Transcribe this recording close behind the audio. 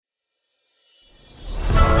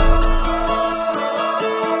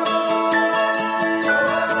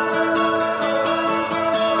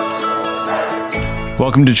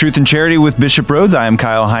Welcome to Truth and Charity with Bishop Rhodes. I am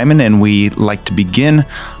Kyle Hyman, and we like to begin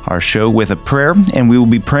our show with a prayer, and we will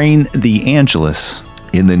be praying the Angelus.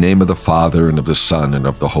 In the name of the Father, and of the Son, and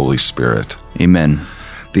of the Holy Spirit. Amen.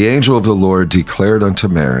 The angel of the Lord declared unto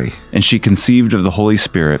Mary, and she conceived of the Holy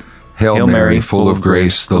Spirit. Hail Mary, full of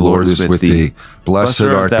grace, the Lord is with thee. Blessed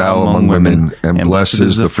art thou among women, and blessed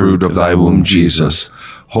is the fruit of thy womb, Jesus.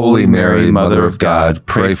 Holy Mary, Mother of God,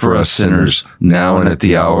 pray for us sinners, now and at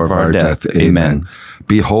the hour of our death. Amen.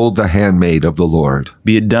 Behold the handmaid of the Lord.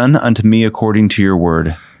 Be it done unto me according to your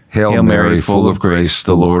word. Hail Mary, full of grace,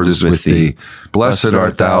 the Lord is with thee. Blessed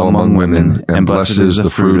art thou among women, and blessed is the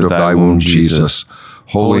fruit of thy womb, Jesus.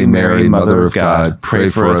 Holy Mary, Mother of God, pray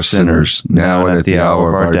for us sinners, now and at the hour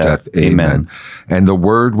of our death. Amen. And the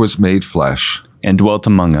Word was made flesh, and dwelt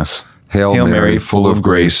among us. Hail Mary, full of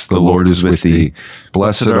grace, the Lord is with thee.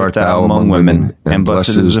 Blessed art thou among women, and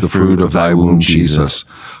blessed is the fruit of thy womb, Jesus.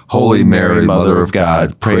 Holy Mary, Mother of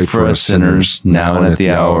God, pray for us sinners, now and at the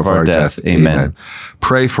hour of our death. Amen.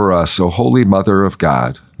 Pray for us, O Holy Mother of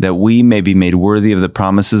God, that we may be made worthy of the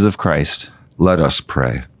promises of Christ. Let us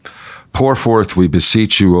pray. Pour forth, we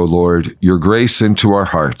beseech you, O Lord, your grace into our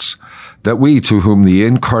hearts, that we, to whom the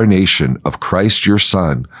incarnation of Christ your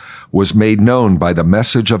Son was made known by the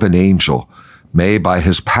message of an angel, may by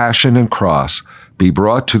his passion and cross be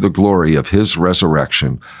brought to the glory of his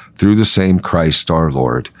resurrection through the same Christ our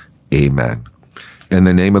Lord. Amen. In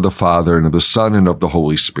the name of the Father, and of the Son, and of the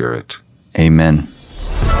Holy Spirit. Amen.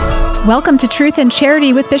 Welcome to Truth and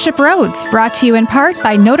Charity with Bishop Rhodes, brought to you in part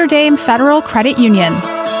by Notre Dame Federal Credit Union.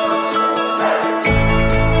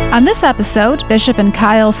 On this episode, Bishop and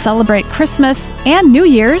Kyle celebrate Christmas and New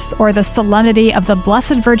Year's, or the Solemnity of the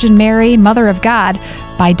Blessed Virgin Mary, Mother of God,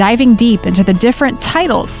 by diving deep into the different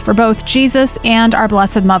titles for both Jesus and our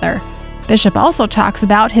Blessed Mother. Bishop also talks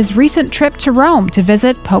about his recent trip to Rome to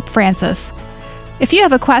visit Pope Francis. If you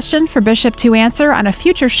have a question for Bishop to answer on a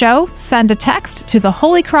future show, send a text to the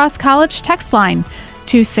Holy Cross College text line,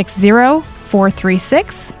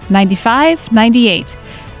 260-436-9598.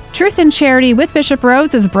 Truth and Charity with Bishop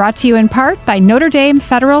Rhodes is brought to you in part by Notre Dame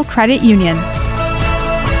Federal Credit Union.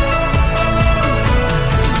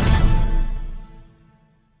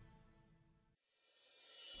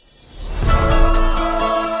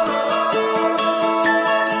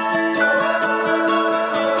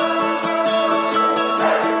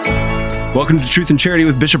 Welcome to Truth and Charity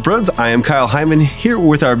with Bishop Rhodes. I am Kyle Hyman, here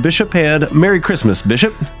with our Bishop, and Merry Christmas,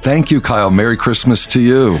 Bishop. Thank you, Kyle. Merry Christmas to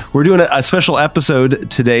you. We're doing a special episode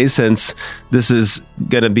today since this is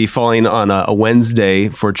going to be falling on a Wednesday,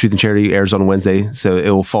 for Truth and Charity airs on Wednesday, so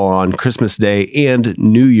it will fall on Christmas Day and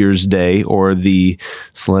New Year's Day, or the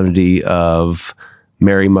Solemnity of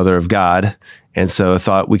Mary, Mother of God. And so I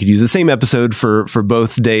thought we could use the same episode for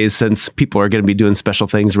both days, since people are going to be doing special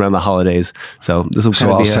things around the holidays. So this will kind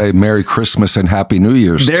of I'll say Merry Christmas and Happy New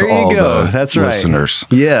Year's to all the listeners.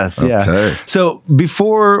 Yes, yeah. Okay. So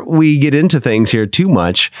before we get into things here too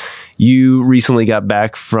much, you recently got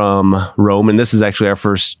back from Rome, and this is actually our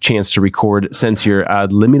first chance to record since your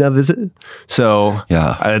Ad Limina visit. So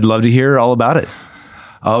yeah, I'd love to hear all about it.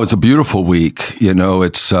 Oh, it's a beautiful week. You know,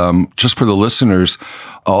 it's just for the listeners,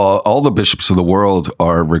 all the bishops of the world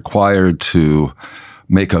are required to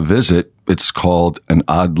make a visit. It's called an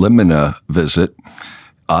ad limina visit.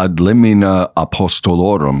 Ad limina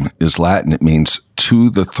apostolorum is Latin. It means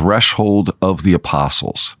to the threshold of the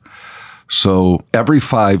apostles. So every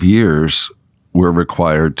 5 years, we're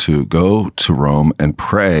required to go to Rome and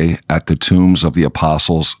pray at the tombs of the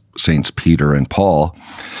apostles, Saints Peter and Paul,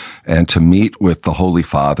 and to meet with the Holy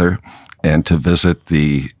Father and to visit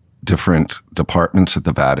the different departments at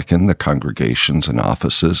the Vatican, the congregations and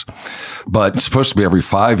offices. But it's supposed to be every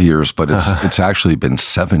 5 years, but it's actually been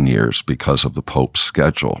 7 years because of the Pope's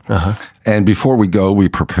schedule. And before we go, we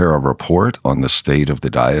prepare a report on the state of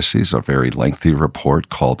the diocese, a very lengthy report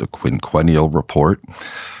called a quinquennial report.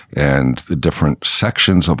 And the different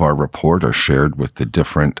sections of our report are shared with the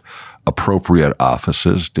different appropriate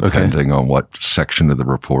offices, depending on what section of the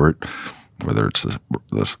report, whether it's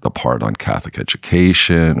the part on Catholic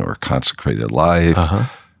education or consecrated life.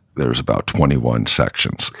 There's about 21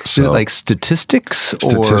 sections. So is it like statistics?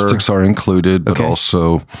 Statistics are included, but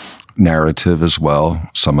also narrative as well.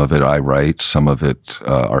 Some of it I write, some of it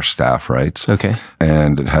our staff writes.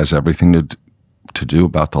 And it has everything to do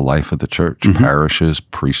about the life of the church, parishes,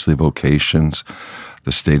 priestly vocations,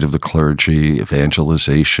 the state of the clergy,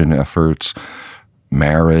 evangelization efforts,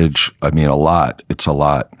 marriage. I mean, a lot. It's a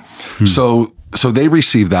lot. So they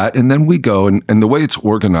receive that, and then we go, and the way it's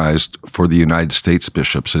organized for the United States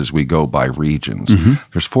bishops is we go by regions.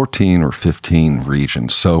 There's 14 or 15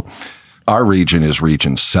 regions. So our region is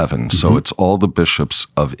Region 7, so it's all the bishops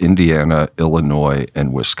of Indiana, Illinois,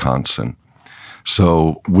 and Wisconsin.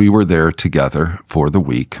 So we were there together for the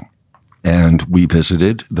week, and we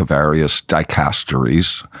visited the various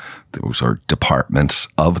dicasteries. Those are departments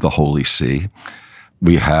of the Holy See.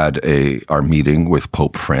 We had our meeting with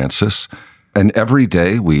Pope Francis, and every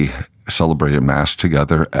day we celebrated Mass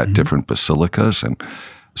together at different basilicas. And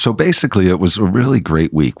so basically it was a really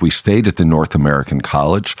great week. We stayed at the North American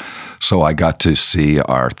College, so I got to see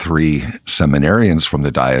our 3 seminarians from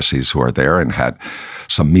the diocese who are there and had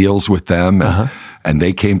some meals with them. And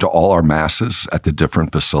they came to all our Masses at the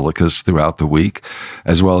different basilicas throughout the week,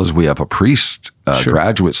 as well as we have a priest,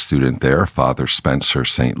 graduate student there, Father Spencer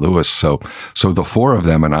St. Louis. So the 4 of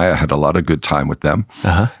them and I had a lot of good time with them.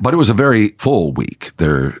 But it was a very full week.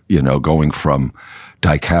 They're, going from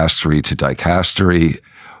dicastery to dicastery.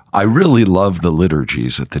 I really love the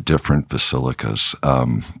liturgies at the different basilicas.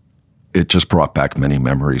 It just brought back many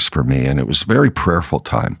memories for me, and it was a very prayerful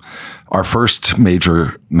time. Our first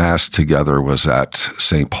major Mass together was at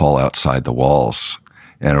St. Paul outside the walls.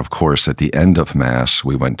 And of course, at the end of Mass,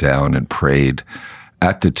 we went down and prayed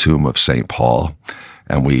at the tomb of St. Paul,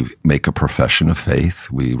 and we make a profession of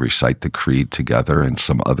faith. We recite the creed together and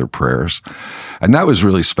some other prayers. And that was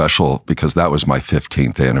really special because that was my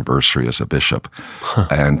 15th anniversary as a bishop.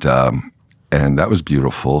 And that was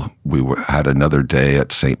beautiful. We had another day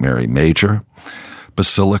at St. Mary Major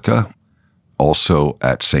Basilica, also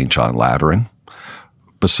at St. John Lateran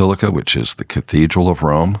Basilica, which is the Cathedral of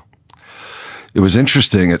Rome. It was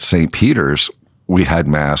interesting, at St. Peter's, we had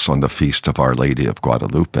Mass on the Feast of Our Lady of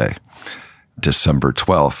Guadalupe, December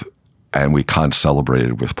 12th, and we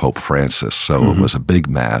concelebrated with Pope Francis. So it was a big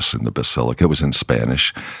Mass in the Basilica. It was in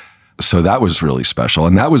Spanish. So that was really special.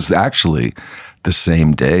 And that was actually the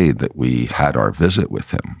same day that we had our visit with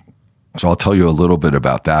him. So I'll tell you a little bit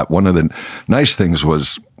about that. One of the nice things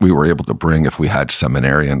was we were able to bring, if we had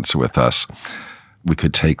seminarians with us, we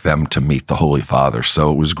could take them to meet the Holy Father.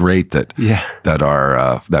 So it was great that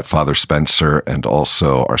that Father Spencer and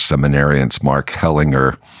also our seminarians, Mark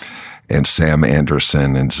Hellinger and Sam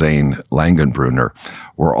Anderson and Zane Langenbrunner,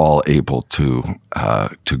 were all able to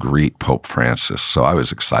greet Pope Francis. So I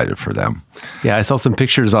was excited for them. Yeah, I saw some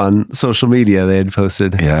pictures on social media they had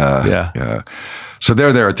posted. Yeah. So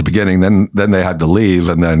they're there at the beginning. Then they had to leave,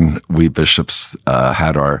 and then we bishops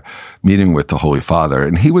had our meeting with the Holy Father.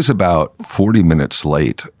 And he was about 40 minutes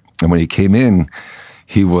late. And when he came in,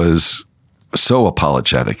 he was so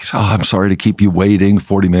apologetic. He said, I'm sorry to keep you waiting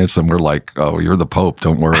 40 minutes. And we're like, oh, you're the Pope.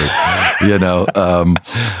 Don't worry.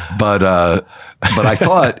 But I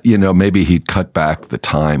thought, maybe he'd cut back the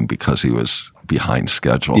time because he was behind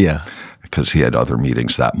schedule. Yeah. Because he had other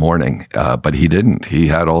meetings that morning. But he didn't. We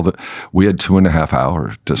had 2.5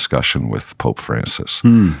 hour discussion with Pope Francis.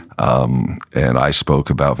 And I spoke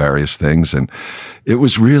about various things, and it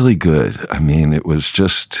was really good. I mean, it was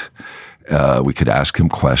just, we could ask him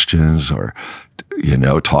questions or,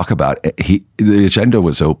 talk about it. The agenda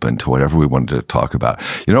was open to whatever we wanted to talk about.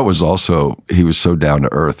 It was also, he was so down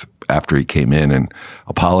to earth. After he came in and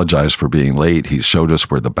apologized for being late, he showed us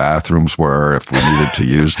where the bathrooms were if we needed to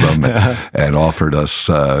use them, and offered us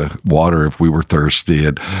water if we were thirsty.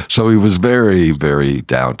 And so he was very, very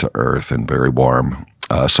down to earth and very warm.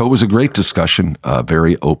 So it was a great discussion,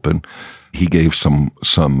 very open. He gave some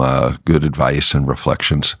good advice and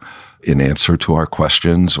reflections in answer to our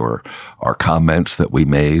questions or our comments that we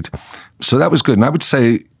made. So that was good. And I would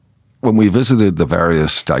say when we visited the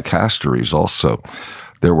various dicasteries also,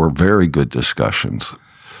 there were very good discussions.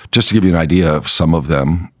 Just to give you an idea of some of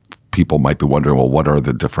them, people might be wondering, well, what are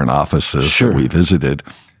the different offices that we visited?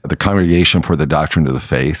 The Congregation for the Doctrine of the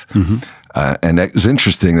Faith. And it's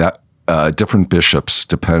interesting that different bishops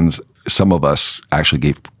some of us actually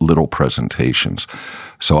gave little presentations.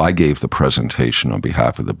 So I gave the presentation on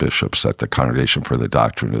behalf of the bishops at the Congregation for the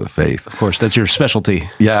Doctrine of the Faith. Of course, that's your specialty.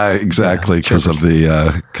 Yeah, exactly, because of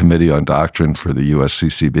the Committee on Doctrine for the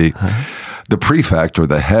USCCB. The prefect, or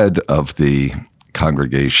the head of the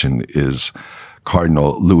congregation, is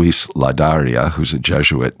Cardinal Luis Ladaria, who's a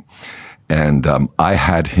Jesuit. And I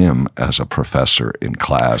had him as a professor in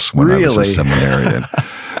class when I was a seminarian.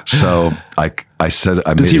 So I said,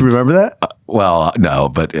 does he remember that? Well, no,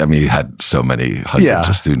 but I mean, he had so many hundreds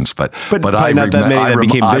of students, but I not that many that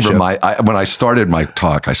became bishop. When I started my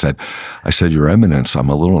talk, I said, Your Eminence, I'm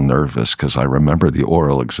a little nervous because I remember the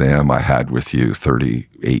oral exam I had with you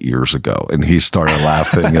 38 years ago. And he started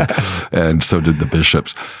laughing, and so did the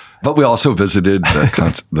bishops. But we also visited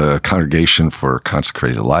the Congregation for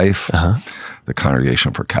Consecrated Life, the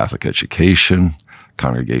Congregation for Catholic Education,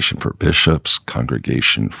 Congregation for Bishops,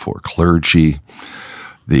 Congregation for Clergy,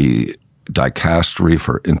 the Dicastery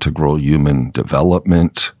for Integral Human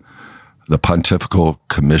Development, the Pontifical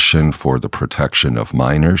Commission for the Protection of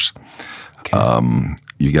Minors. Okay.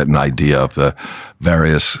 You get an idea of the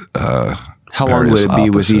various How long would it be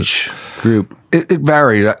with each group? It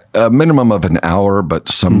varied, a minimum of an hour, but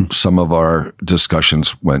some of our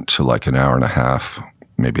discussions went to like an hour and a half,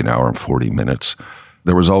 maybe an hour and 40 minutes.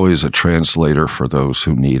 There was always a translator for those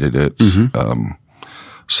who needed it.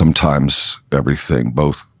 Sometimes everything,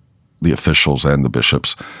 both the officials and the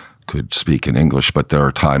bishops could speak in English, but there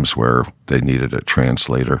are times where they needed a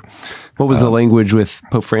translator. What was the language with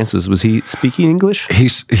Pope Francis? Was he speaking English?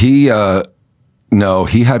 No,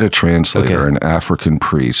 he had a translator, an African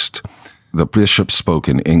priest. The bishop spoke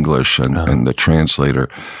in English and the translator,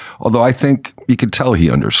 although I think you could tell he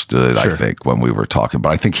understood, I think, when we were talking, but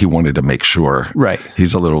I think he wanted to make sure. Right.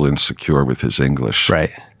 He's a little insecure with his English.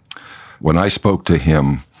 Right. When I spoke to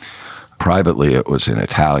him privately, it was in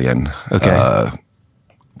Italian. Okay.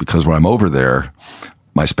 Because when I'm over there,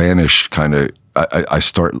 my Spanish I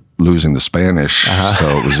start losing the Spanish, so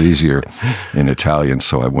it was easier in Italian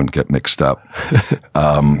so I wouldn't get mixed up.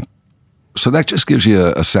 So that just gives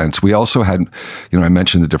you a sense. We also had, I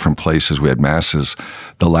mentioned the different places we had masses.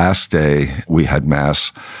 The last day we had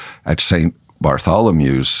mass at St.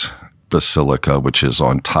 Bartholomew's Basilica, which is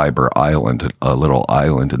on Tiber Island, a little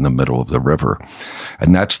island in the middle of the river.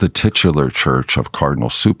 And that's the titular church of Cardinal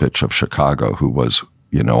Cupich of Chicago, who was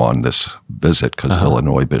on this visit because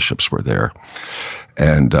Illinois bishops were there.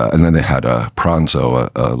 And then they had a pranzo,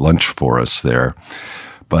 a lunch for us there.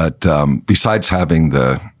 But besides having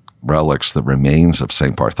the relics, the remains of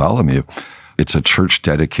St. Bartholomew, it's a church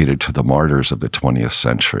dedicated to the martyrs of the 20th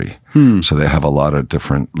century. So they have a lot of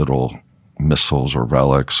different little missals or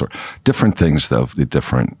relics or different things of the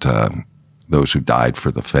different, those who died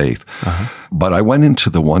for the faith. But I went into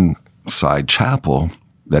the one side chapel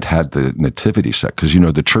that had the nativity set, because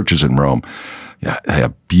the churches in Rome, they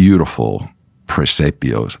have beautiful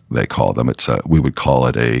presepios, they call them. We would call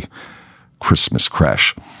it a Christmas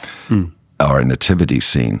creche or a nativity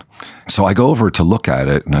scene. So I go over to look at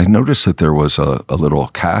it, and I noticed that there was a little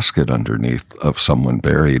casket underneath of someone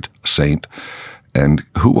buried, a saint. And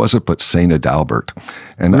who was it but St. Adalbert?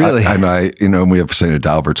 And really? We have St.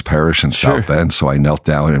 Adalbert's parish in South Bend, so I knelt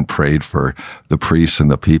down and prayed for the priests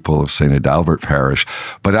and the people of St. Adalbert parish.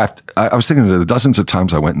 But I was thinking of the dozens of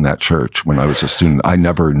times I went in that church when I was a student, I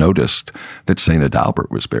never noticed that St.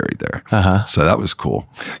 Adalbert was buried there. So that was cool.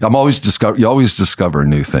 You always discover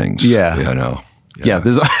new things. Yeah. Yeah,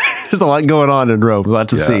 there's a lot going on in Rome, a lot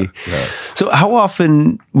to see. Yeah. So how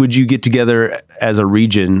often would you get together as a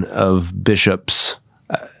region of bishops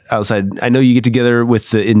outside? I know you get together with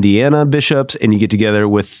the Indiana bishops and you get together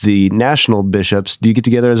with the national bishops. Do you get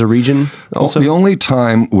together as a region also? Well, the only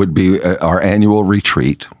time would be our annual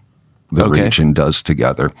retreat. The region does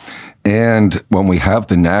together. And when we have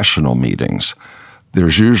the national meetings,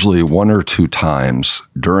 there's usually one or two times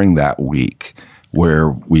during that week where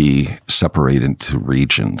we separate into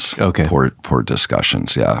regions for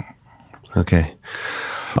discussions. Yeah. Okay.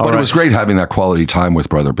 But it was great having that quality time with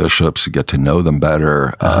brother bishops to get to know them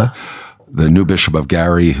better. The new Bishop of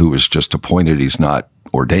Gary, who was just appointed, he's not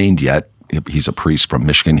ordained yet. He's a priest from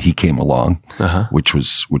Michigan. He came along, which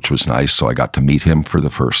was nice. So I got to meet him for the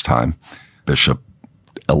first time.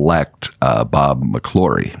 Bishop-elect Bob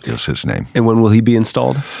McClory is his name. And when will he be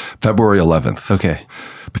installed? February 11th. Okay.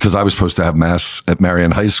 Because I was supposed to have Mass at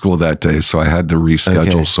Marian High School that day, so I had to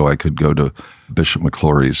reschedule so I could go to Bishop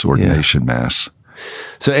McClory's ordination Mass.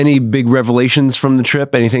 So any big revelations from the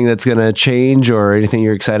trip? Anything that's going to change or anything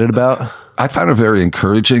you're excited about? I found it very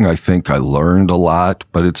encouraging. I think I learned a lot,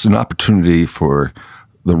 but it's an opportunity for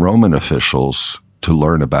the Roman officials to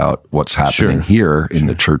learn about what's happening here in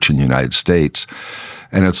the church in the United States.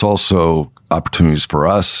 And it's also opportunities for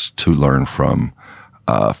us to learn from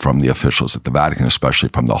the officials at the Vatican, especially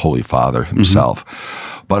from the Holy Father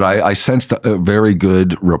himself. But I sensed a very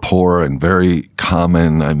good rapport and very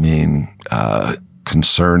common,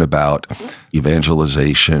 concern about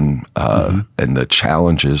evangelization and the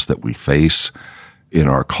challenges that we face in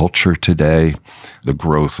our culture today, the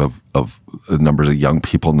growth of the numbers of young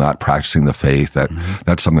people not practicing the faith.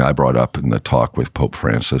 That's something I brought up in the talk with Pope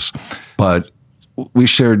Francis. But we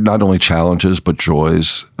shared not only challenges, but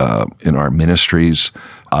joys in our ministries.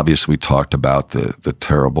 Obviously, we talked about the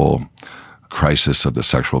terrible crisis of the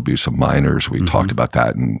sexual abuse of minors. We talked about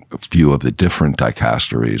that in a few of the different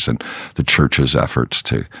dicasteries and the church's efforts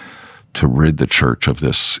to rid the church of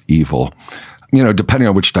this evil. Depending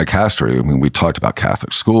on which dicastery, we talked about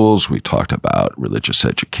Catholic schools, we talked about religious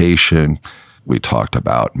education, we talked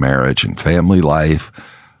about marriage and family life,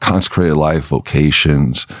 consecrated life,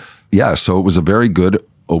 vocations, So it was a very good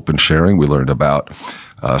open sharing. We learned about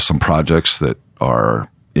some projects that are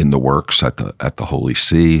in the works at the Holy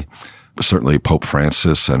See. Certainly Pope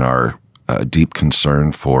Francis and our deep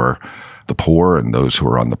concern for the poor and those who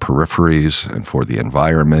are on the peripheries and for the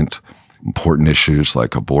environment. Important issues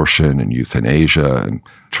like abortion and euthanasia and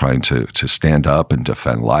trying to stand up and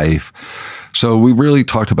defend life. So we really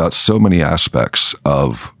talked about so many aspects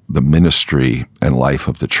of the ministry and life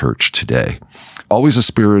of the church today. Always a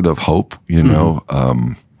spirit of hope,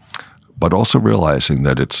 but also realizing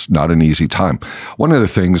that it's not an easy time. One of the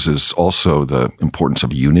things is also the importance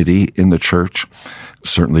of unity in the church,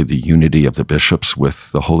 certainly the unity of the bishops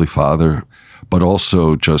with the Holy Father, but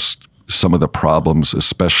also just some of the problems,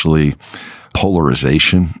 especially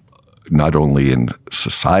polarization, not only in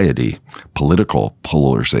society, political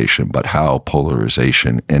polarization, but how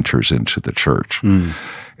polarization enters into the church.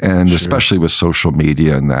 And sure. Especially with social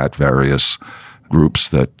media and that various groups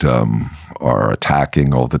that are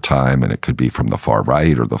attacking all the time, and it could be from the far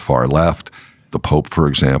right or the far left. The Pope, for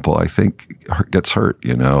example, I think gets hurt,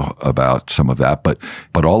 about some of that.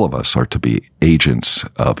 But all of us are to be agents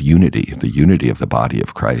of unity. The unity of the body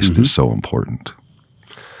of Christ is so important.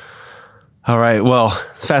 All right. Well,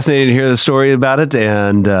 it's fascinating to hear the story about it,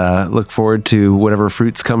 and look forward to whatever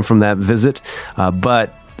fruits come from that visit.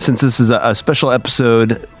 But since this is a special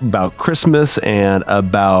episode about Christmas and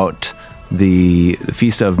about the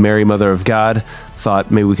Feast of Mary, Mother of God,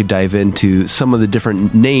 thought maybe we could dive into some of the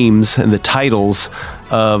different names and the titles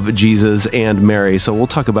of Jesus and Mary. So we'll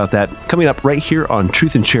talk about that coming up right here on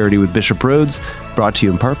Truth and Charity with Bishop Rhoades, brought to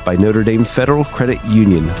you in part by Notre Dame Federal Credit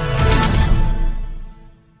Union.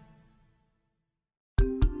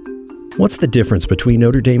 What's the difference between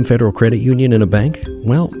Notre Dame Federal Credit Union and a bank?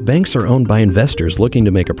 Well, banks are owned by investors looking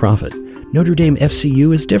to make a profit. Notre Dame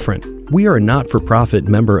FCU is different. We are a not-for-profit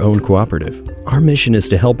member-owned cooperative. Our mission is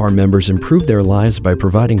to help our members improve their lives by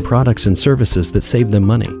providing products and services that save them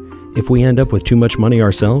money. If we end up with too much money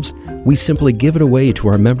ourselves, we simply give it away to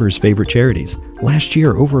our members' favorite charities. Last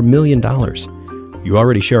year, over $1 million. You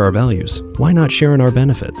already share our values. Why not share in our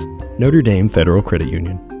benefits? Notre Dame Federal Credit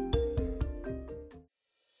Union.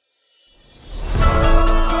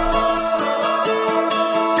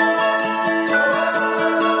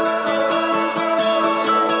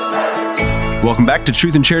 Welcome back to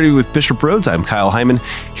Truth and Charity with Bishop Rhoades. I'm Kyle Hyman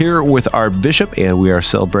here with our bishop, and we are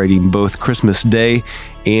celebrating both Christmas Day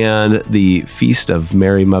and the Feast of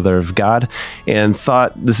Mary, Mother of God, and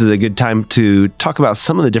thought this is a good time to talk about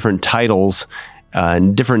some of the different titles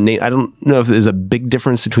and different names. I don't know if there's a big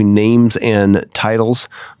difference between names and titles,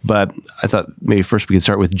 but I thought maybe first we could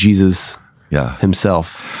start with Jesus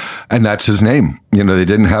himself. And that's his name. They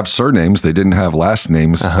didn't have surnames. They didn't have last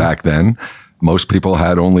names back then. Most people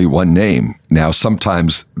had only one name. Now,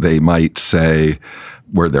 sometimes they might say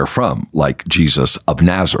where they're from, like Jesus of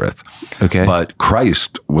Nazareth. Okay. But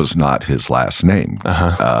Christ was not his last name.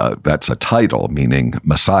 That's a title, meaning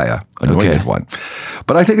Messiah, anointed one.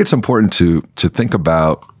 But I think it's important to think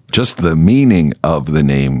about just the meaning of the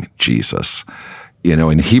name Jesus.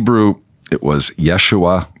 In Hebrew, it was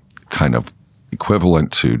Yeshua, kind of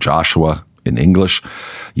equivalent to Joshua in English.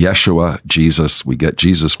 Yeshua, Jesus, we get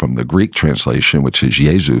Jesus from the Greek translation, which is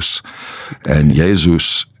Jesus. And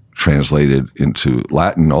Jesus translated into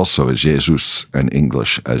Latin also as Jesus and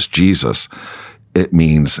English as Jesus. It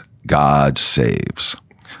means God saves.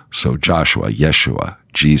 So Joshua, Yeshua,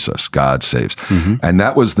 Jesus, God saves. And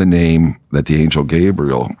that was the name that the angel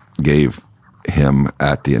Gabriel gave him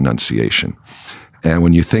at the Annunciation. And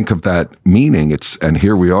when you think of that meaning, and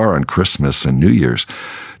here we are on Christmas and New Year's,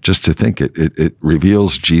 just to think it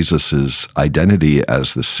reveals Jesus's identity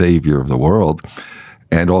as the Savior of the world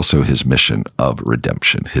and also his mission of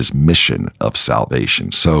redemption, his mission of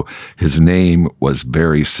salvation. So his name was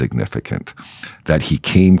very significant, that he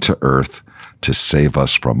came to earth to save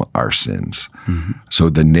us from our sins. So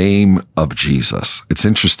the name of Jesus, it's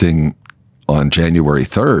interesting, on January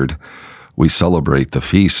 3rd, we celebrate the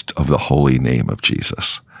feast of the holy name of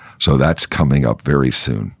Jesus. So that's coming up very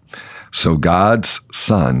soon. So God's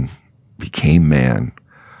Son became man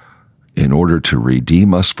in order to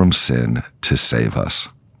redeem us from sin, to save us,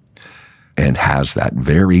 and has that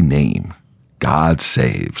very name, God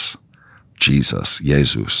saves, Jesus,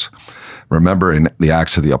 Jesus. Remember in the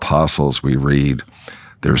Acts of the Apostles, we read,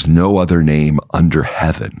 there's no other name under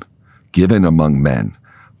heaven given among men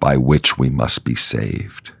by which we must be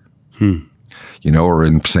saved. Or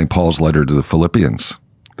in St. Paul's letter to the Philippians,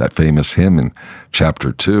 that famous hymn in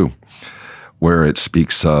chapter 2, where it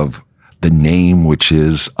speaks of the name which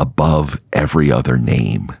is above every other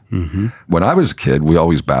name. Mm-hmm. When I was a kid, we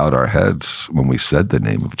always bowed our heads when we said the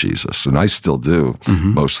name of Jesus, and I still do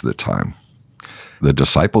most of the time. The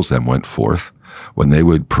disciples then went forth. When they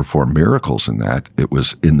would perform miracles in that, it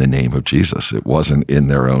was in the name of Jesus. It wasn't in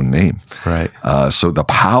their own name. Right. So the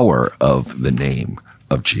power of the name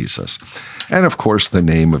of Jesus. And of course, the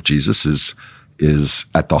name of Jesus is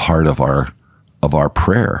at the heart of our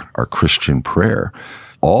prayer, our Christian prayer.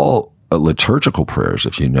 All liturgical prayers,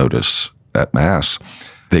 if you notice at Mass,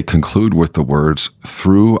 they conclude with the words,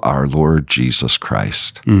 through our Lord Jesus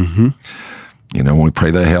Christ. Mm-hmm. You know, when we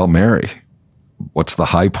pray the Hail Mary, what's the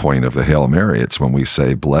high point of the Hail Mary? It's when we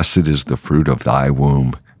say, blessed is the fruit of thy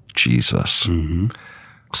womb, Jesus. Mm-hmm.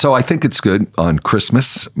 So I think it's good on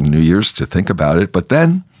Christmas, New Year's, to think about it. But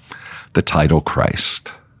then the title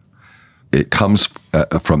Christ. It comes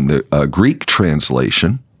from the Greek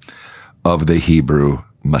translation of the Hebrew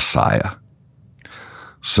Messiah.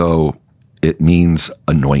 So it means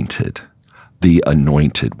anointed, the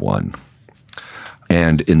anointed one.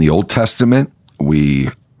 And in the Old Testament, we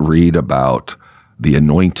read about the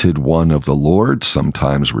anointed one of the Lord,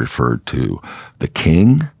 sometimes referred to the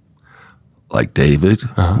king, like David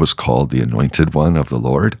was called the anointed one of the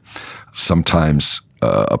Lord. Sometimes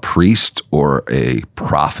a priest or a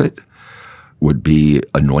prophet would be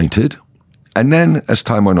anointed. And then as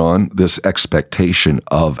time went on, this expectation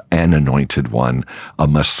of an anointed one, a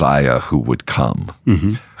Messiah who would come,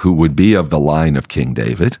 who would be of the line of King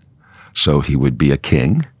David. So he would be a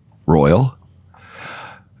king, royal,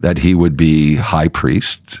 that he would be high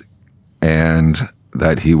priest, and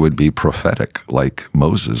that he would be prophetic like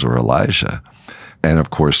Moses or Elijah. And of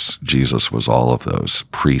course, Jesus was all of those,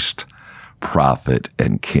 priest, prophet,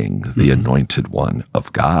 and king, the anointed one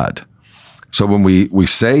of God. So when we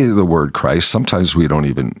say the word Christ, sometimes we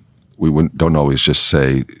don't always just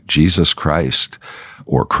say Jesus Christ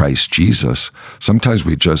or Christ Jesus. Sometimes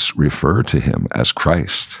we just refer to him as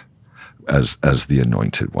Christ, as the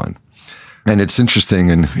anointed one. And it's interesting,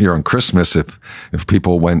 and here on Christmas, if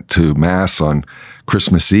people went to Mass on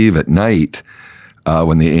Christmas Eve at night,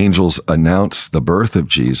 when the angels announced the birth of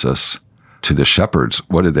Jesus to the shepherds,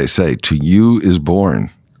 what did they say? To you is born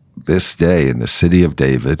this day in the city of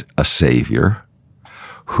David a Savior,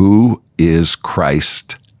 who is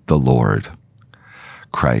Christ the Lord.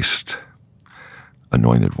 Christ,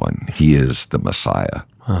 anointed one. He is the Messiah.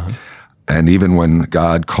 Uh-huh. And even when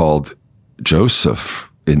God called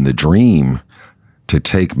Joseph in the dream to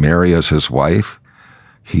take Mary as his wife,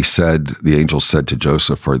 the angel said to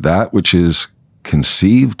Joseph, for that which is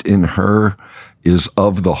conceived in her is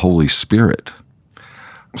of the Holy Spirit.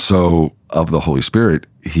 So of the Holy Spirit,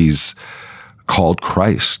 he's called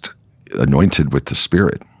Christ, anointed with the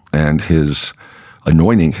Spirit. And his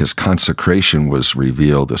anointing, his consecration was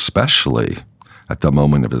revealed especially at the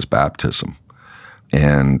moment of his baptism.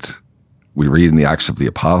 And we read in the Acts of the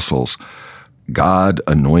Apostles, God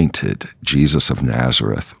anointed Jesus of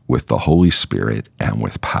Nazareth with the Holy Spirit and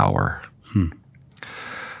with power.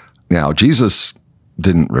 Now, Jesus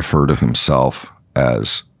didn't refer to himself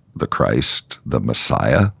as the Christ, the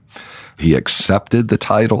Messiah. He accepted the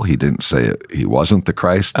title. He didn't say he wasn't the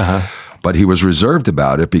Christ, but he was reserved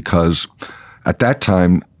about it because at that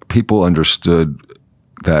time, people understood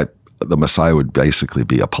that the Messiah would basically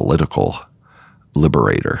be a political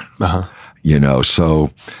liberator. You know,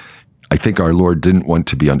 so I think our Lord didn't want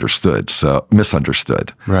to be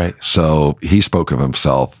misunderstood. Right. So he spoke of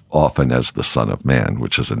himself often as the Son of Man,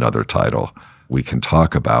 which is another title we can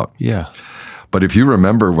talk about. Yeah. But if you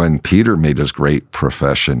remember when Peter made his great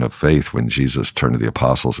profession of faith, when Jesus turned to the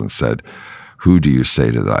apostles and said, who do you say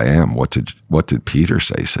that I am? What did Peter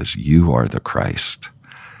say? He says, you are the Christ,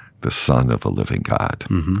 the Son of the living God.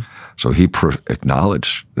 Mm-hmm. So he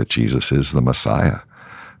acknowledged that Jesus is the Messiah.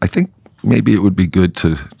 I think maybe it would be good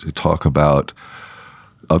to talk about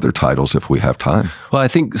other titles if we have time. Well, I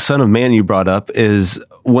think Son of Man you brought up is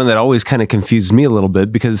one that always kind of confused me a little bit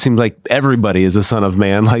because it seems like everybody is a Son of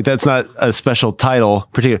Man. Like that's not a special title,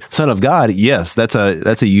 particular. Son of God, yes, that's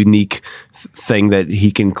a unique thing that he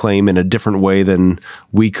can claim in a different way than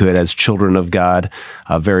we could as children of God,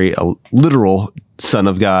 a very literal Son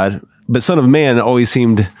of God. But Son of Man always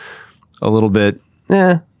seemed a little bit,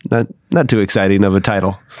 not too exciting of a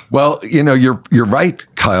title. Well, you know, you're right,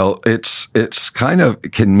 Kyle. It's kind of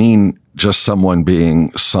can mean just someone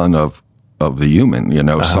being son of the human, you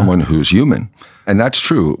know, someone who's human. And that's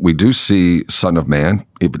true. We do see Son of Man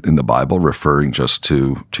in the Bible referring just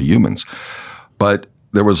to humans. But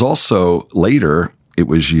there was also later, it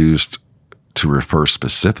was used to refer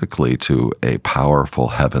specifically to a powerful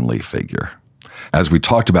heavenly figure. As we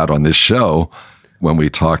talked about on this show, when we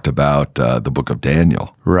talked about the book of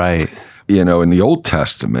Daniel. Right. You know, in the Old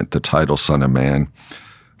Testament, the title Son of Man,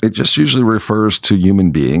 it just usually refers to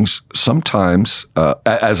human beings, sometimes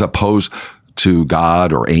as opposed to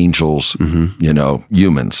God or angels, you know,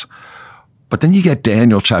 humans. But then you get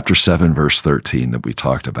Daniel chapter 7, verse 13 that we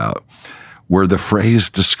talked about, where the phrase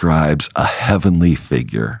describes a heavenly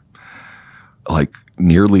figure, like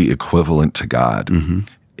nearly equivalent to God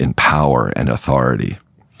in power and authority.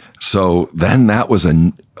 So then that was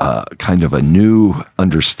a kind of a new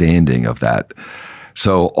understanding of that.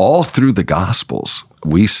 So all through the Gospels,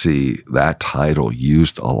 we see that title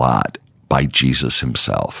used a lot by Jesus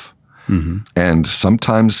himself. And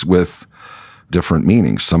sometimes with different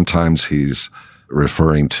meanings. Sometimes he's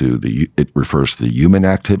referring to it refers to the human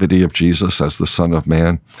activity of Jesus as the Son of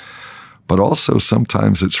Man, but also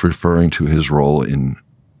sometimes it's referring to his role in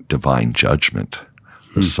divine judgment.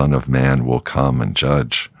 The Son of Man will come and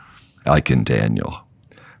judge, like in Daniel.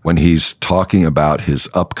 When he's talking about his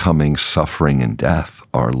upcoming suffering and death,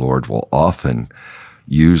 our Lord will often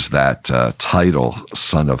use that title,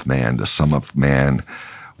 Son of Man. The Son of Man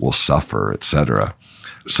will suffer, etc.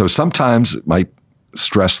 So sometimes it might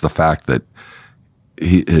stress the fact that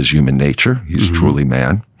his human nature, he's truly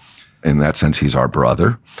man. In that sense, he's our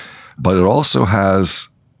brother. But it also has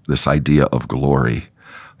this idea of glory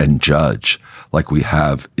and judge, like we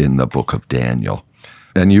have in the book of Daniel.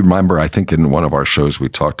 And you remember, I think in one of our shows, we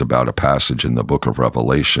talked about a passage in the book of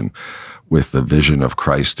Revelation with the vision of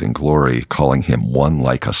Christ in glory, calling him one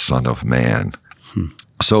like a son of man.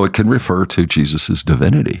 So it can refer to Jesus'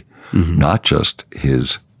 divinity, not just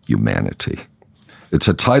his humanity. It's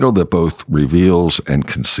a title that both reveals and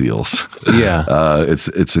conceals. Yeah.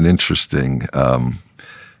 It's an interesting,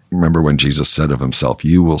 remember when Jesus said of himself,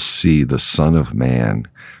 "You will see the Son of Man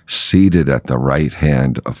seated at the right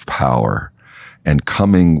hand of power and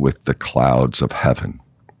coming with the clouds of heaven."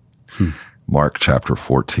 Mark chapter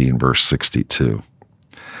 14, verse 62.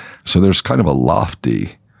 So there's kind of a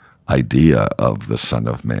lofty idea of the Son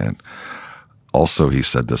of Man. Also, he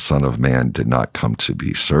said, the Son of Man did not come to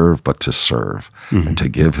be served, but to serve, and to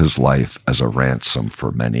give his life as a ransom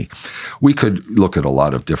for many. We could look at a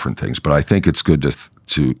lot of different things, but I think it's good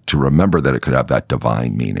to remember that it could have that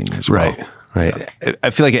divine meaning as well. Right. I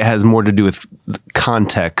feel like it has more to do with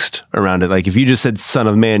context around it. Like if you just said Son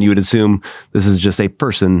of Man, you would assume this is just a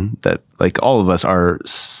person that, like all of us, are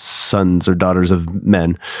sons or daughters of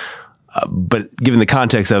men. But given the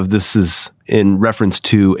context of this is in reference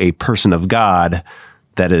to a person of God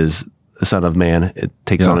that is the Son of Man, it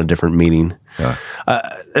takes on a different meaning. Yeah.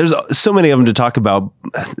 There's so many of them to talk about.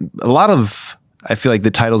 A lot of, I feel like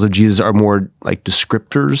the titles of Jesus are more like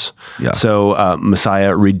descriptors. Yeah. So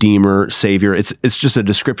Messiah, Redeemer, Savior. It's just a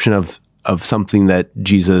description of something that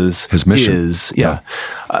Jesus his mission is. Yeah.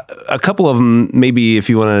 A couple of them, maybe if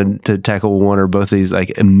you wanted to tackle one or both of these,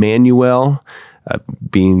 like Emmanuel,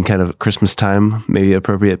 being kind of Christmas time, maybe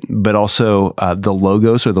appropriate, but also the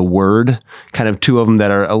Logos or the Word, kind of two of them that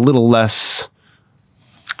are a little less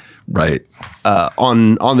right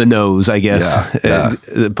on the nose, I guess,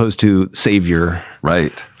 as opposed to Savior.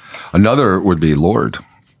 Right. Another would be Lord.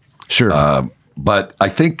 Sure. But I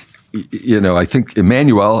think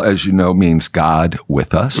Emmanuel, as you know, means God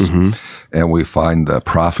with us. And we find the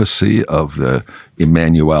prophecy of the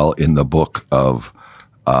Emmanuel in the book of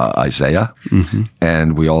Isaiah.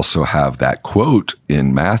 And we also have that quote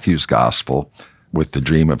in Matthew's gospel with the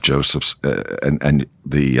dream of Joseph and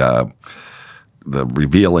the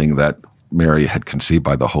revealing that Mary had conceived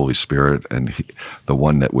by the Holy Spirit, and the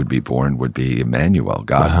one that would be born would be Emmanuel,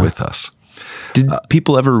 God with us. Did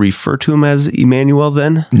people ever refer to him as Emmanuel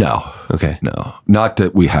then? No. Okay. No. Not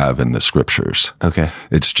that we have in the scriptures. Okay.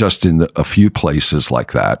 It's just in a few places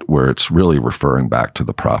like that where it's really referring back to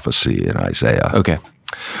the prophecy in Isaiah. Okay.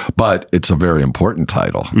 But it's a very important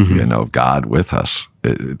title, God with us.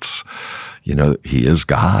 It's, he is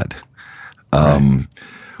God.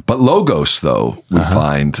 But Logos, though, we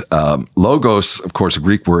find, Logos, of course, a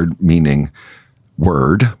Greek word meaning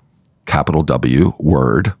word, capital W,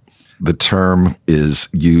 word. The term is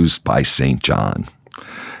used by St. John.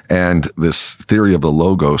 And this theory of the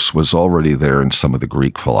Logos was already there in some of the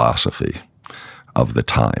Greek philosophy of the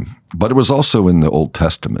time. But it was also in the Old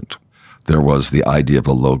Testament. There was the idea of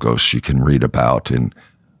the Logos you can read about in,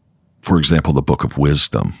 for example, the Book of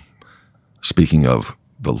Wisdom, speaking of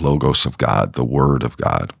the Logos of God, the Word of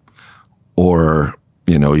God. Or,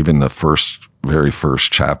 even the very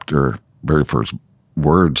first chapter, very first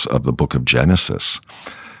words of the book of Genesis.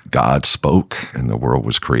 God spoke and the world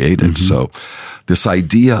was created. So this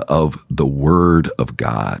idea of the Word of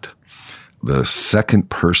God, the second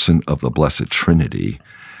person of the Blessed Trinity,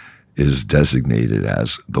 is designated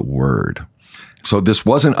as the Word. So this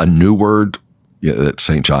wasn't a new word that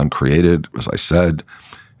St. John created. As I said,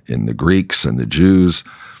 in the Greeks and the Jews,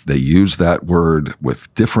 they used that word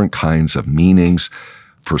with different kinds of meanings.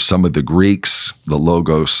 For some of the Greeks, the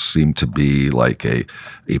logos seemed to be like a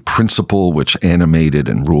principle which animated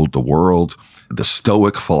and ruled the world. The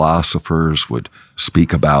Stoic philosophers would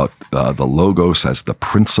speak about the logos as the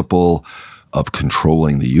principle of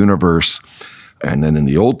controlling the universe. And then in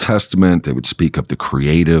the Old Testament, they would speak of the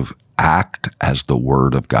creative act as the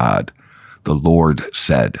Word of God. The Lord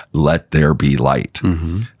said, "Let there be light."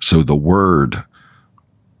 Mm-hmm. So the Word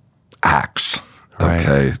acts,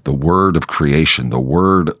 okay? Right. The Word of creation, the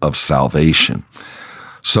Word of salvation.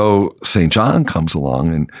 So St. John comes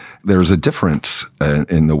along, and there's a difference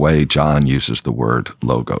in the way John uses the word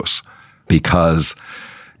logos, because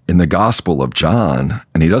in the Gospel of John,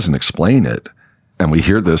 and he doesn't explain it, and we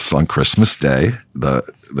hear this on Christmas Day,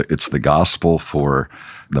 it's the Gospel for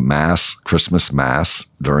the Mass, Christmas Mass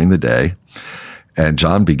during the day, and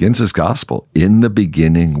John begins his Gospel, "In the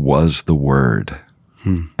beginning was the Word,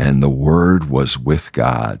 and the Word was with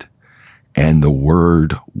God, and the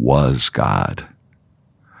Word was God."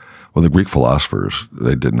 Well, the Greek philosophers,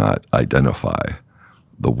 they did not identify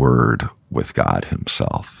the Word with God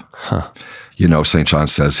himself. You know, St. John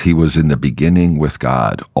says, "He was in the beginning with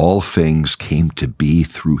God. All things came to be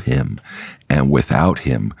through him, and without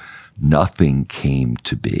him, nothing came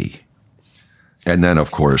to be." And then,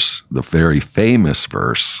 of course, the very famous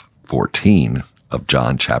verse 14 of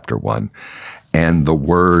John chapter 1, "And the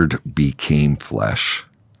Word became flesh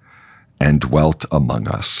and dwelt among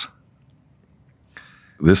us."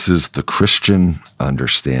 This is the Christian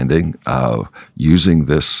understanding of using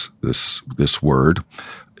this word.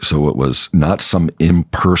 So it was not some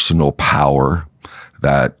impersonal power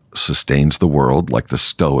that sustains the world, like the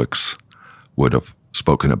Stoics would have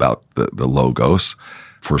spoken about the logos.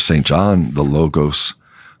 For St. John, the logos,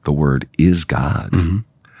 the Word is God,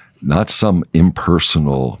 not some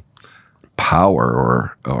impersonal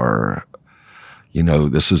power or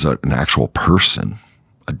this is an actual person,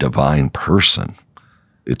 a divine person.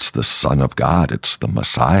 It's the Son of God. It's the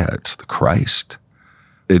Messiah. It's the Christ.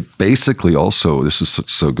 It basically also, this is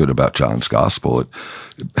so good about John's Gospel, it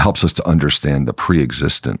helps us to understand the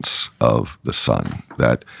preexistence of the Son,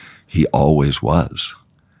 that he always was.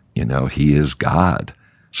 He is God.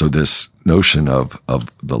 So this notion of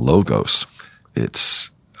the Logos,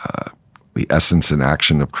 it's the essence and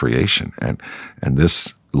action of creation. And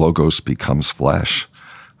this Logos becomes flesh.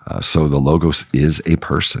 So the Logos is a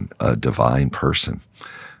person, a divine person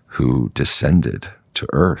who descended to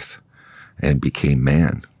earth and became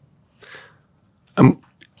man. I'm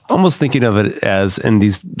almost thinking of it as, and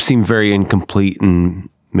these seem very incomplete, and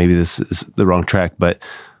maybe this is the wrong track, but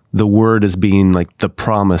the Word as being like the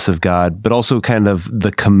promise of God, but also kind of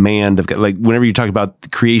the command of God. Like whenever you talk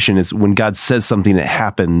about creation, it's when God says something, it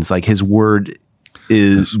happens. Like his Word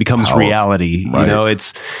becomes powerful. Reality. Right.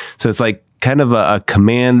 It's like kind of a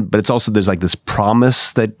command, but it's also, there's like this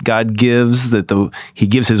promise that God gives, that he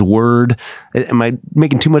gives his word. Am I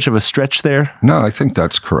making too much of a stretch there? No, I think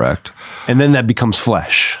that's correct. And then that becomes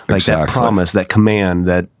flesh, like exactly. That promise, that command,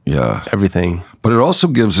 that everything. But it also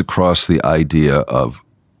gives across the idea of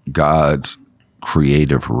God's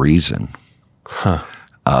creative reason.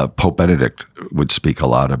 Pope Benedict would speak a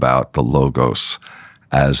lot about the Logos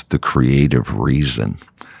as the creative reason.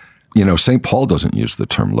 St. Paul doesn't use the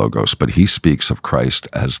term logos, but he speaks of Christ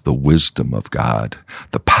as the wisdom of God,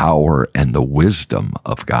 the power and the wisdom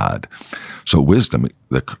of God. So wisdom,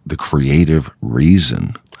 the creative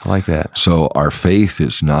reason. I like that. So our faith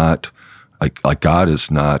is not, like God is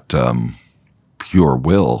not pure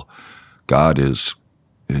will. God is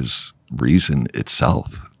reason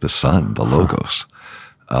itself, the Son, the Logos.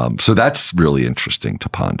 So that's really interesting to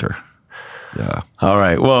ponder. Yeah. All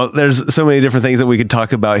right. Well, there's so many different things that we could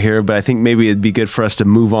talk about here, but I think maybe it'd be good for us to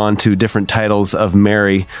move on to different titles of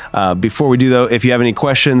Mary. Before we do, though, if you have any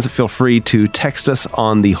questions, feel free to text us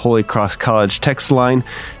on the Holy Cross College text line,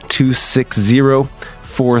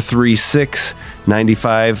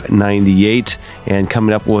 260-436-9598. And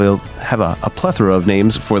coming up, we'll have a plethora of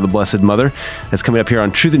names for the Blessed Mother. That's coming up here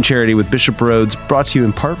on Truth and Charity with Bishop Rhodes, brought to you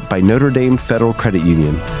in part by Notre Dame Federal Credit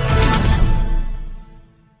Union.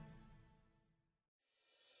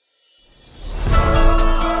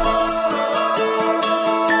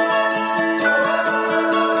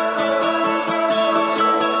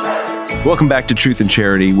 Welcome back to Truth and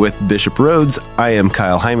Charity with Bishop Rhodes. I am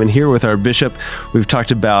Kyle Hyman here with our bishop. We've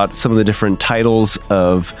talked about some of the different titles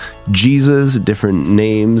of Jesus, different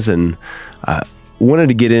names, and wanted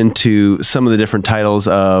to get into some of the different titles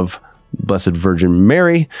of Blessed Virgin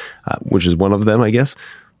Mary, which is one of them, I guess.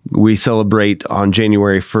 We celebrate on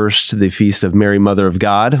January 1st the Feast of Mary, Mother of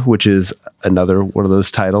God, which is another one of those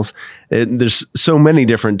titles. There's so many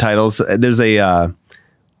different titles. There's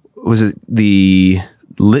was it the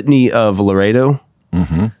Litany of Loreto?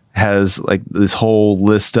 Mm-hmm. Has like this whole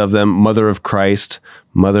list of them: Mother of Christ,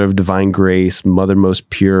 Mother of Divine Grace, Mother Most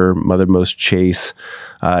Pure, Mother Most Chaste.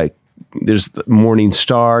 There's the Morning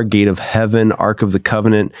Star, Gate of Heaven, Ark of the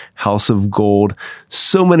Covenant, House of Gold.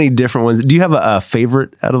 So many different ones. Do you have a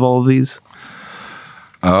favorite out of all of these?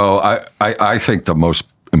 Oh, I think the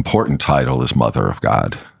most important title is Mother of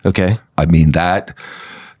God. Okay. I mean, that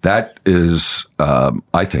is,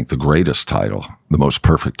 I think, the greatest title, the most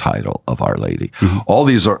perfect title of Our Lady. Mm-hmm. All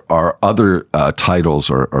these are other titles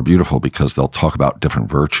are beautiful because they'll talk about different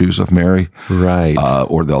virtues of Mary. Right.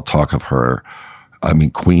 Or they'll talk of her. I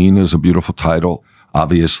mean, Queen is a beautiful title.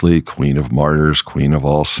 Obviously, Queen of Martyrs, Queen of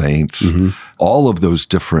All Saints, all of those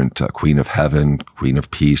different, Queen of Heaven, Queen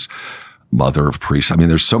of Peace, Mother of Priests. I mean,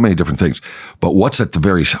 there's so many different things. But what's at the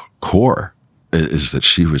very core is that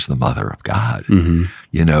she was the Mother of God. Mm-hmm.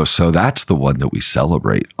 You know, so that's the one that we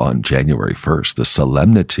celebrate on January 1st, the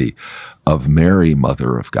solemnity of Mary,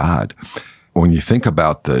 Mother of God. When you think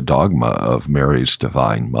about the dogma of Mary's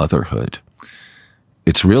divine motherhood,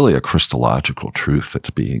 it's really a Christological truth that's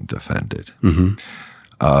being defended. Mm-hmm.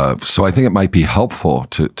 So I think it might be helpful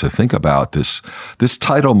to think about this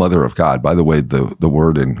title, Mother of God. By the way, the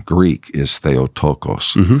word in Greek is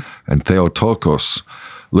Theotokos. Mm-hmm. And Theotokos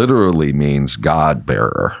literally means God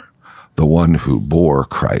bearer, the one who bore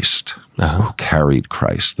Christ, who carried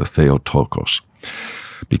Christ, the Theotokos.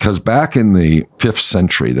 Because back in the 5th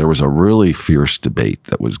century, there was a really fierce debate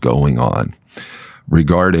that was going on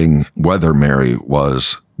regarding whether Mary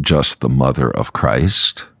was just the mother of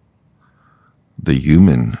Christ, the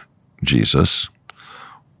human Jesus,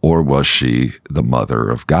 or was she the mother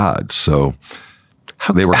of God? So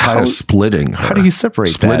they were kind of splitting her. How do you separate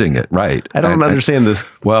splitting it, right. I don't understand this.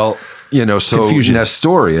 Well, you know, so confusion.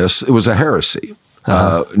 Nestorius, it was a heresy.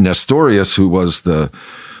 Nestorius, who was the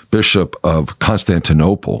bishop of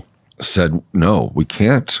Constantinople, said, no, we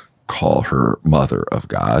can't call her Mother of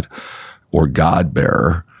God or God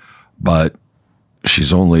bearer, but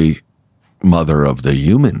she's only mother of the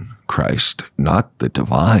human Christ, not the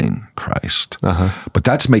divine Christ. But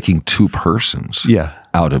that's making two persons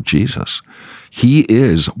out of Jesus. He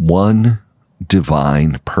is one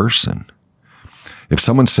divine person. If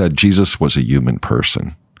someone said Jesus was a human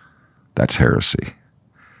person, that's heresy.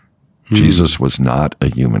 Jesus was not a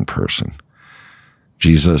human person.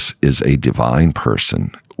 Jesus is a divine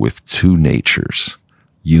person with two natures,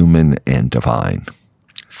 human and divine.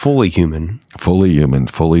 Fully human,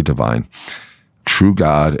 fully divine. True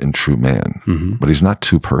God and true man. Mm-hmm. But he's not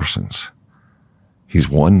two persons. He's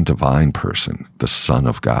one divine person, the Son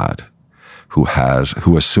of God, who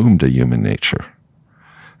assumed a human nature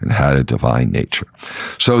and had a divine nature.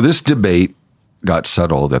 So this debate got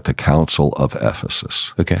settled at the Council of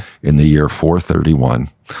Ephesus in the year 431,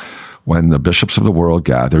 when the bishops of the world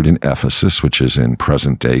gathered in Ephesus, which is in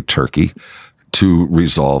present-day Turkey, to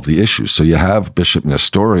resolve the issue. So you have Bishop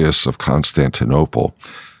Nestorius of Constantinople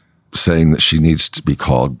saying that she needs to be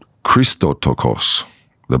called Christotokos,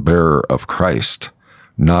 the bearer of Christ,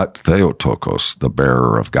 not Theotokos, the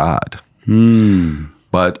bearer of God.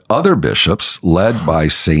 But other bishops, led by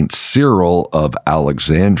St. Cyril of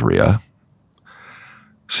Alexandria,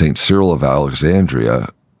 said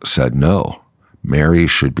no, Mary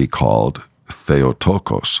should be called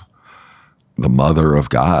Theotokos, the Mother of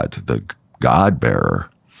God, the God bearer,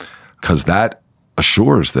 because that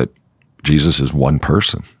assures that Jesus is one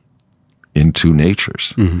person in two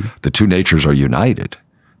natures. Mm-hmm. The two natures are united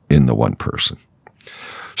in the one person.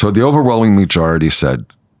 So the overwhelming majority said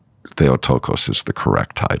Theotokos is the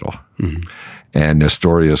correct title. Mm-hmm. And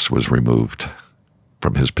Nestorius was removed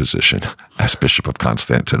from his position as Bishop of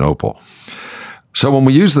Constantinople. So when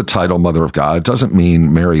we use the title Mother of God, it doesn't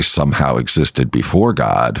mean Mary somehow existed before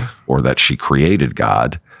God or that she created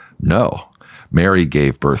God. No, Mary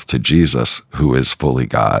gave birth to Jesus, who is fully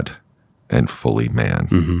God and fully man.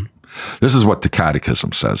 Mm-hmm. This is what the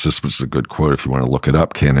Catechism says. This was a good quote if you want to look it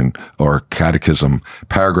up, Canon or Catechism,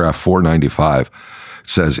 paragraph 495. It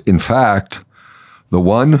says, in fact, the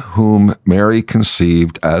one whom Mary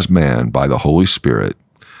conceived as man by the Holy Spirit,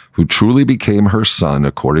 who truly became her son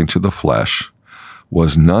according to the flesh,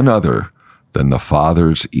 was none other than the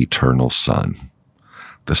Father's eternal Son,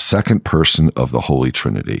 the second person of the Holy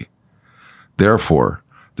Trinity. Therefore,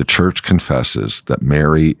 the Church confesses that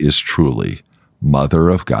Mary is truly Mother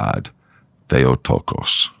of God,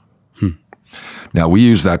 Theotokos. Now, we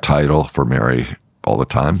use that title for Mary all the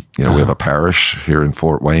time. We have a parish here in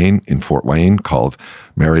Fort Wayne called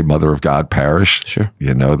Mary, Mother of God Parish. Sure.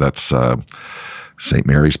 That's St.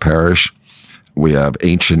 Mary's Parish. We have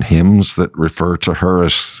ancient hymns that refer to her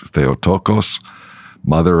as Theotokos,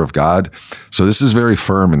 Mother of God. So this is very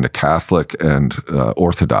firm in the Catholic and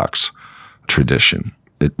Orthodox tradition.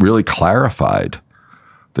 It really clarified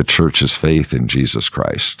the church's faith in Jesus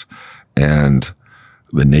Christ and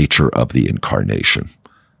the nature of the incarnation.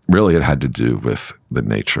 Really, it had to do with the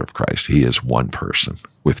nature of Christ. He is one person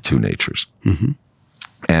with two natures. Mm-hmm.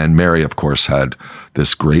 And Mary, of course, had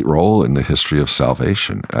this great role in the history of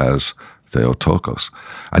salvation as Theotokos.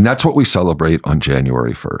 And that's what we celebrate on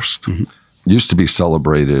January 1st. Mm-hmm. Used to be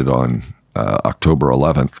celebrated on October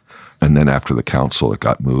 11th. And then after the council, it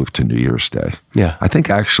got moved to New Year's Day. Yeah. I think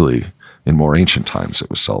actually in more ancient times, it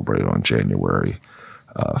was celebrated on January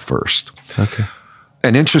 1st. Okay.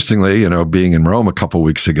 And interestingly, being in Rome a couple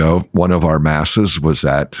weeks ago, one of our masses was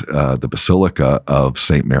at the Basilica of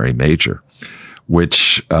St. Mary Major,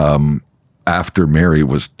 which after Mary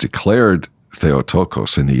was declared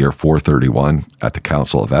Theotokos in the year 431 at the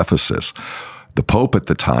Council of Ephesus, the Pope at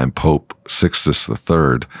the time, Pope Sixtus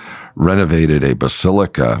III, renovated a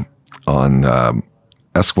basilica on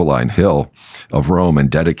Esquiline Hill of Rome and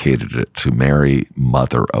dedicated it to Mary,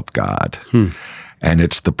 Mother of God. And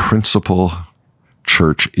it's the principal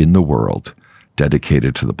church in the world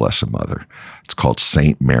dedicated to the Blessed Mother. It's called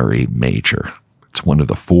St. Mary Major. It's one of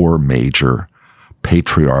the four major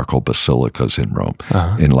patriarchal basilicas in Rome.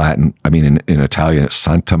 In Italian, it's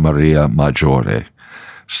Santa Maria Maggiore,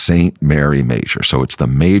 St. Mary Major. So it's the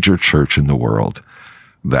major church in the world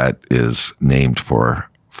that is named for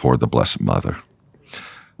the Blessed Mother.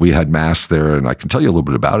 We had Mass there, and I can tell you a little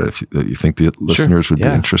bit about it if you think the listeners would be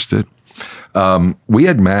interested. We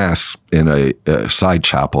had Mass in a side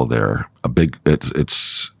chapel there,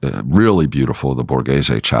 it's really beautiful, the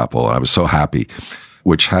Borghese Chapel. And I was so happy,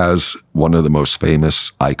 which has one of the most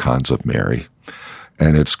famous icons of Mary.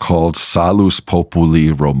 And it's called Salus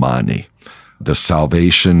Populi Romani, the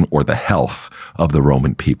salvation or the health of the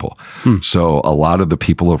Roman people. So a lot of the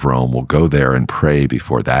people of Rome will go there and pray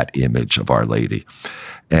before that image of Our Lady.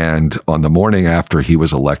 And on the morning after he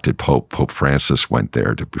was elected Pope, Pope Francis went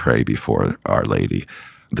there to pray before Our Lady,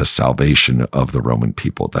 the salvation of the Roman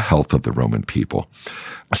people, the health of the Roman people.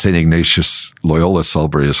 St. Ignatius Loyola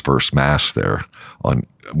celebrated his first Mass there on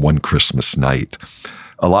one Christmas night.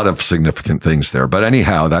 A lot of significant things there. But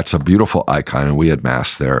anyhow, that's a beautiful icon, and we had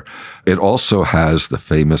Mass there. It also has the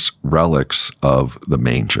famous relics of the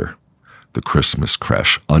manger, the Christmas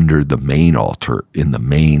creche, under the main altar in the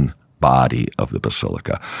main body of the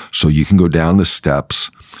basilica. So you can go down the steps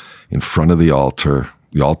in front of the altar.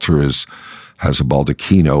 The altar has a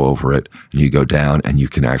baldacchino over it, and you go down and you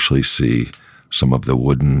can actually see some of the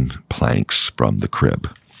wooden planks from the crib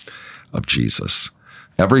of Jesus.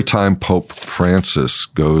 Every time Pope Francis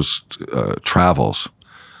travels,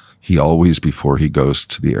 he always, before he goes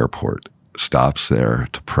to the airport, stops there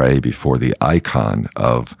to pray before the icon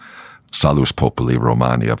of Salus Populi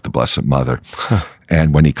Romani, of the Blessed Mother.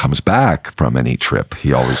 And when he comes back from any trip,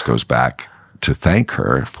 he always goes back to thank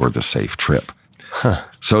her for the safe trip.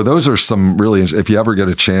 So those are some really, if you ever get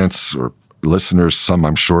a chance, or listeners, some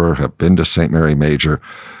I'm sure have been to St. Mary Major,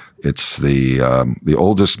 it's the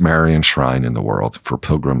oldest Marian shrine in the world for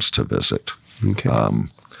pilgrims to visit. Okay.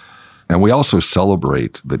 And we also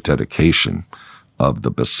celebrate the dedication of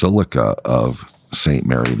the Basilica of St.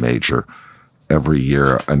 Mary Major every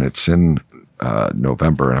year, and it's in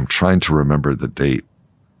November, and I'm trying to remember the date.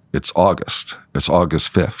 It's August. It's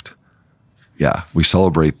August 5th. Yeah, we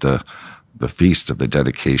celebrate the feast of the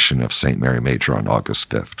dedication of St. Mary Major on August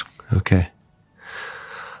 5th. Okay.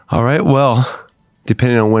 All right. Well,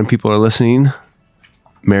 depending on when people are listening,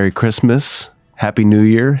 Merry Christmas, Happy New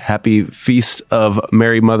Year, Happy Feast of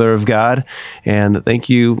Mary, Mother of God. And thank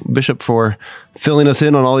you, Bishop, for filling us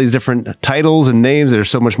in on all these different titles and names. There's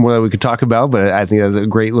so much more that we could talk about, but I think that's a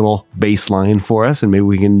great little baseline for us, and maybe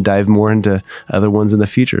we can dive more into other ones in the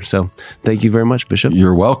future. So thank you very much, Bishop.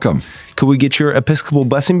 You're welcome. Could we get your Episcopal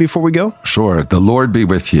blessing before we go? Sure. The Lord be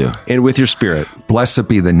with you. And with your spirit. Blessed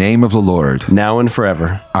be the name of the Lord. Now and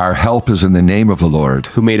forever. Our help is in the name of the Lord,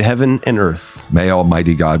 who made heaven and earth. May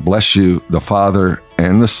Almighty God bless you, the Father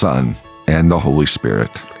and the Son and the Holy Spirit.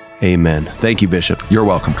 Amen. Thank you, Bishop. You're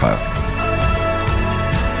welcome, Kyle.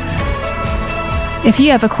 If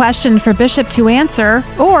you have a question for Bishop to answer,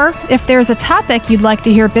 or if there's a topic you'd like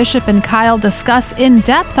to hear Bishop and Kyle discuss in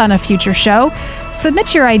depth on a future show,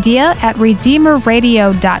 submit your idea at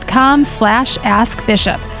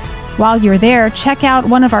redeemerradio.com/askbishop. While you're there, check out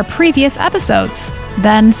one of our previous episodes.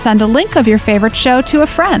 Then send a link of your favorite show to a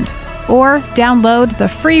friend. or download the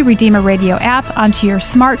free Redeemer Radio app onto your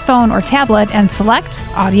smartphone or tablet and select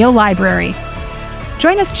Audio Library.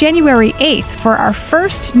 Join us January 8th for our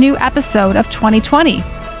first new episode of 2020.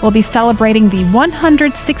 We'll be celebrating the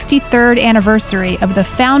 163rd anniversary of the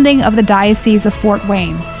founding of the Diocese of Fort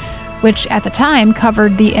Wayne, which at the time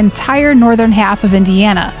covered the entire northern half of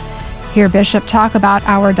Indiana. Hear Bishop talk about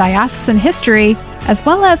our diocesan history as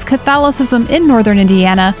well as Catholicism in northern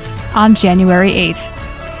Indiana on January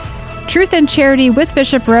 8th. Truth and Charity with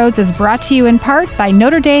Bishop Rhoades is brought to you in part by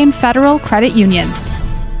Notre Dame Federal Credit Union.